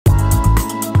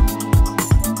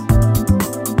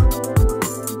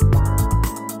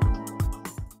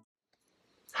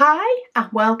Hi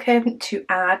and welcome to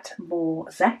Add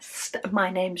More Zest. My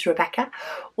name's Rebecca,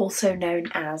 also known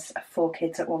as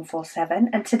 4Kids at 147,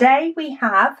 and today we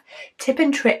have tip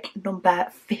and trick number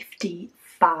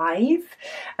 55.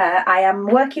 I am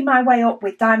working my way up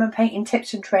with diamond painting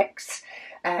tips and tricks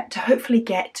to hopefully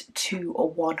get to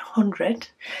 100,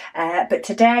 but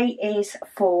today is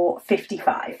for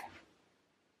 55.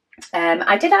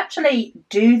 I did actually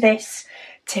do this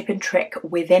tip and trick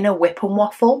within a whip and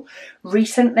waffle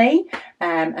recently,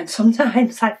 and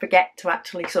sometimes I forget to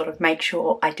actually sort of make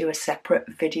sure I do a separate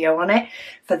video on it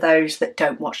for those that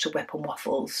don't watch the whip and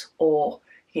waffles, or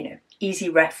easy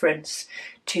reference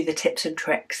to the tips and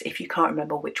tricks if you can't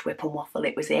remember which whip and waffle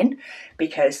it was in,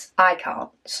 because I can't,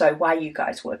 so why you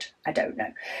guys would, I don't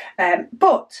know.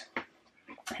 But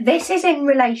this is in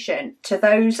relation to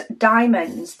those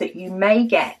diamonds that you may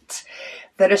get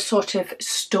that are sort of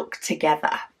stuck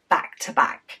together back to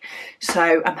back.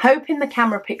 So I'm hoping the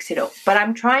camera picks it up, but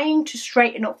I'm trying to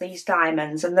straighten up these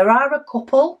diamonds, and there are a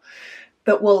couple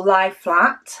that will lie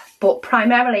flat, but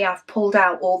primarily I've pulled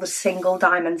out all the single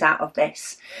diamonds out of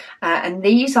this, and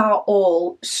these are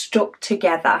all stuck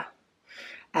together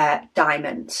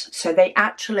diamonds. So they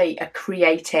actually are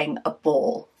creating a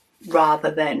ball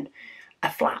rather than a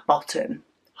flat bottom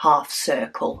half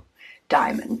circle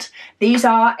diamond. These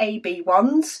are AB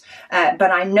ones,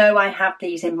 but I know I have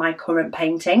these in my current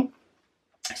painting,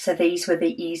 so these were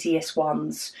the easiest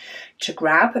ones to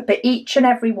grab, but each and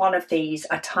every one of these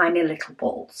are tiny little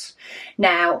balls.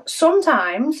 Now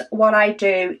sometimes what I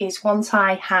do is, once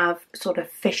I have sort of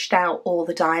fished out all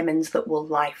the diamonds that will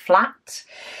lie flat,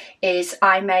 is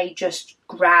I may just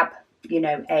grab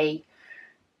a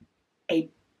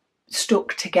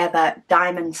stuck together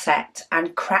diamond set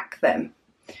and crack them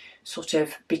sort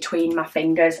of between my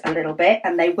fingers a little bit,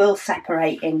 and they will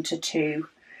separate into two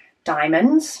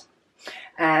diamonds,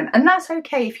 and that's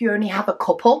okay if you only have a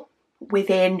couple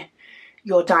within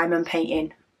your diamond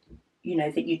painting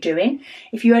that you're doing.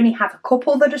 If you only have a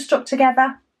couple that are stuck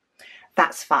together,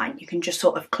 that's fine. You can just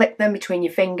sort of clip them between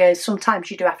your fingers.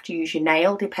 Sometimes you do have to use your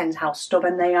nail, depends how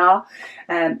stubborn they are,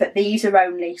 but these are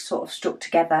only sort of stuck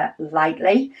together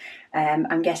lightly.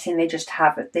 I'm guessing they've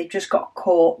just got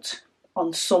caught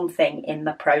on something in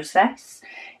the process,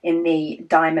 in the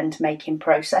diamond making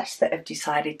process, that have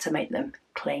decided to make them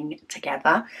cling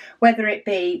together, whether it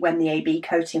be when the AB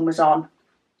coating was on,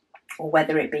 or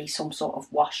whether it be some sort of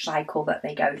wash cycle that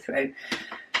they go through.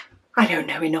 I don't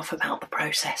know enough about the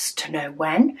process to know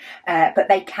when, but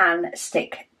they can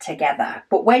stick together.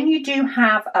 But when you do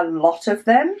have a lot of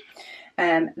them,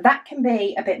 that can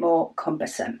be a bit more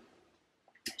cumbersome.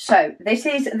 So this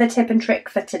is the tip and trick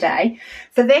for today.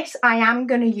 For this, I am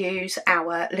going to use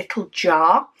our little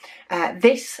jar.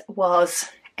 This was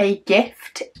a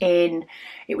gift it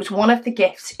was one of the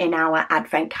gifts in our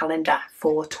advent calendar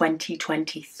for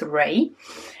 2023.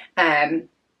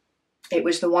 It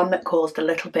was the one that caused a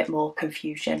little bit more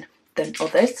confusion than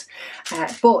others,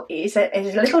 but it is a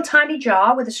little tiny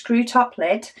jar with a screw top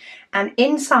lid, and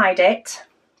inside it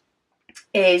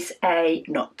is a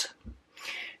nut.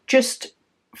 Just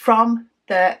from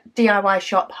the DIY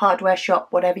shop, hardware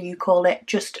shop, whatever you call it,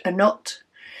 just a nut.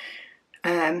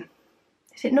 Is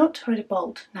it nut or is it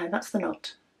bolt? No, that's the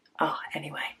nut. Oh,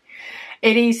 anyway,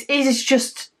 it is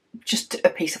just a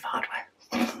piece of hardware.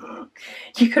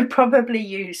 You could probably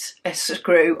use a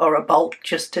screw or a bolt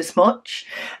just as much,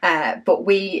 but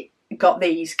we got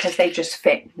these because they just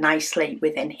fit nicely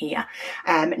within here.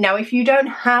 Now if you don't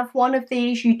have one of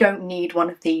these, you don't need one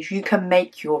of these, you can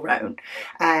make your own.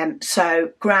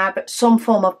 So grab some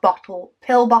form of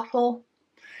pill bottle,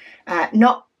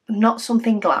 not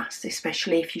something glass,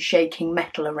 especially if you're shaking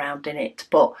metal around in it,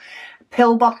 but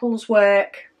pill bottles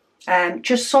work.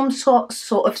 Just some sort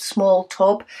of small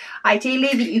tub,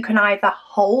 ideally that you can either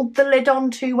hold the lid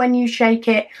onto when you shake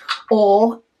it,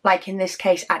 or, like in this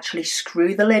case, actually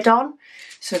screw the lid on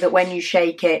so that when you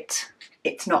shake it,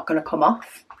 it's not going to come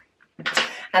off.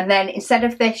 And then instead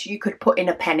of this, you could put in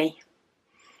a penny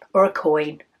or a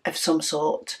coin of some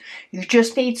sort. You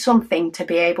just need something to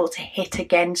be able to hit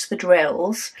against the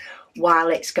drills while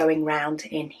it's going round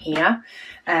in here.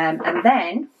 And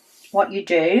then what you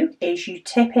do is you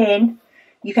tip in.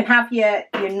 You can have your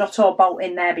nut or bolt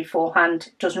in there beforehand.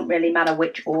 It doesn't really matter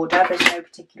which order. There's no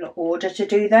particular order to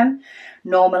do them.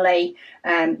 Normally,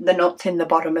 the nut's in the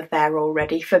bottom of there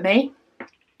already for me.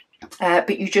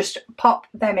 But you just pop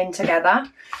them in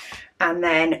together and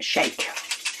then shake.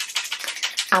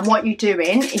 And what you're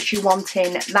doing is you're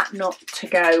wanting that nut to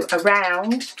go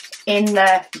around in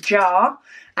the jar,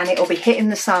 and it'll be hitting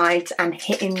the sides and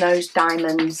hitting those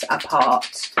diamonds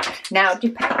apart. Now,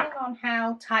 depending on on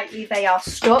how tightly they are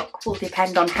stuck will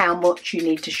depend on how much you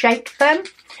need to shake them.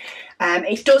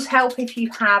 It does help if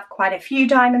you have quite a few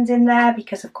diamonds in there,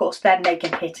 because of course then they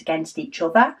can hit against each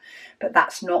other, but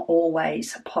that's not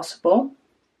always possible.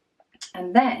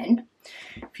 And then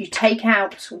if you take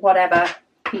out whatever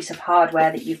piece of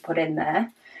hardware that you've put in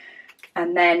there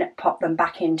and then pop them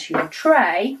back into your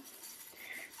tray.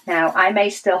 Now I may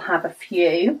still have a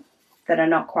few that are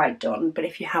not quite done, but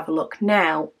if you have a look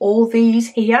now, all these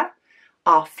here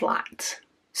are flat.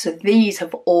 So these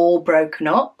have all broken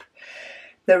up.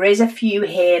 There is a few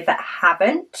here that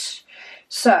haven't.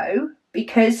 So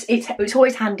because it's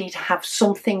always handy to have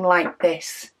something like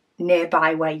this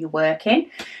nearby where you're working.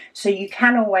 So you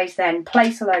can always then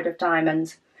place a load of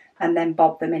diamonds and then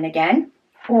bob them in again.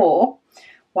 Or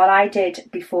what I did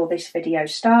before this video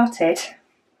started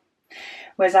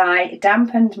was I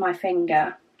dampened my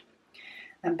finger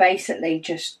and basically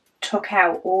just took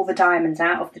out all the diamonds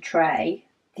out of the tray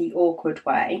the awkward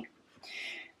way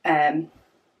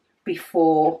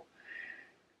before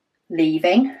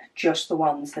leaving just the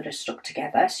ones that are stuck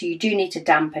together. So you do need to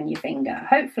dampen your finger.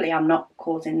 Hopefully I'm not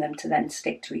causing them to then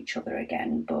stick to each other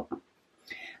again, but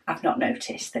I've not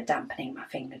noticed that dampening my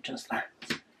finger does that.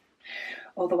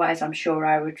 Otherwise I'm sure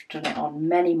I would have done it on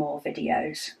many more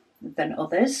videos than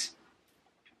others.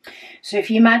 So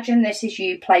if you imagine this is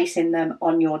you placing them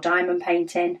on your diamond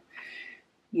painting,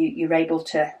 you're able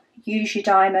to use your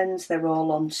diamonds, they're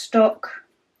all unstuck.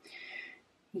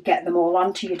 You get them all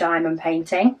onto your diamond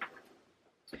painting.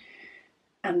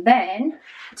 And then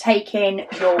taking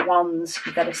your ones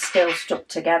that are still stuck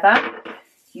together,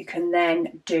 you can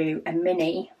then do a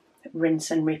mini rinse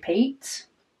and repeat.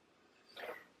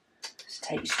 Just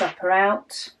take your stopper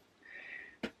out.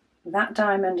 That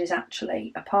diamond is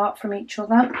actually apart from each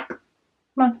other.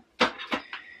 Come on.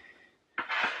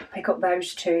 Pick up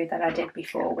those two that I did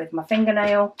before with my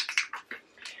fingernail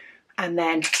and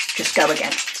then just go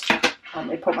again. Let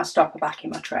me put my stopper back in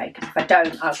my tray, because if I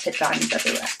don't, I'll tip diamonds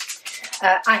everywhere.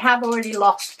 I have already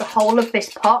lost the whole of this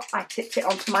pot. I tipped it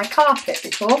onto my carpet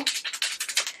before.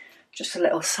 Just a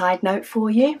little side note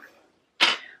for you.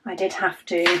 I did have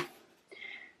to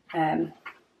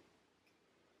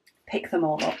pick them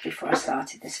all up before I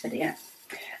started this video.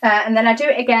 And then I do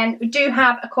it again. We do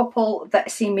have a couple that are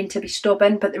seeming to be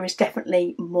stubborn, but there is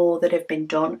definitely more that have been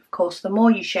done. Of course, the more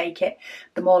you shake it,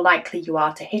 the more likely you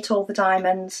are to hit all the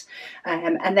diamonds.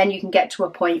 And then you can get to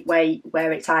a point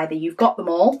where it's either you've got them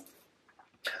all,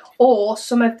 or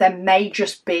some of them may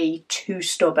just be too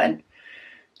stubborn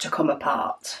to come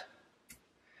apart.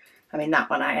 I mean, that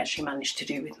one I actually managed to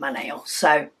do with my nail.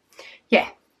 So yeah,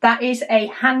 that is a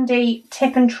handy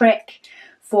tip and trick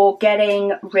for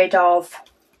getting rid of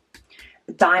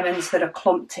diamonds that are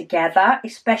clumped together,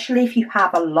 especially if you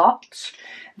have a lot.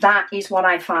 That is what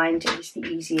I find is the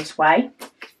easiest way.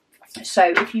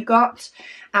 So if you got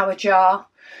our jar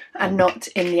and not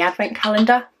in the advent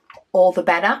calendar, all the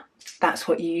better. That's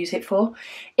what you use it for.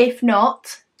 If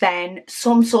not, then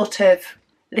some sort of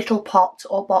little pot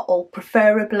or bottle,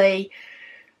 preferably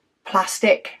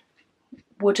plastic,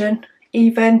 wooden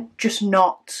even, just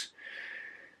not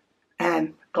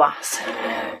glass.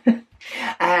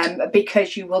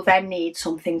 Because you will then need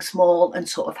something small and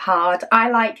sort of hard. I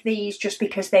like these just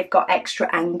because they've got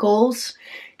extra angles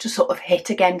to sort of hit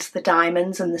against the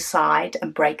diamonds and the side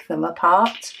and break them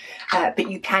apart.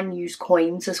 But you can use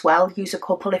coins as well. Use a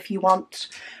couple if you want.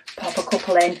 Pop a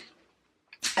couple in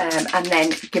and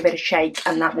then give it a shake,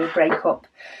 and that will break up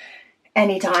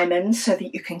any diamonds so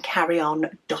that you can carry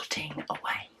on dotting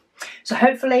away. So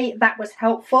hopefully that was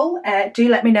helpful. Do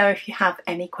let me know if you have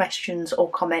any questions or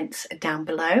comments down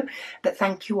below. But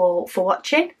thank you all for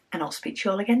watching, and I'll speak to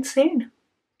you all again soon.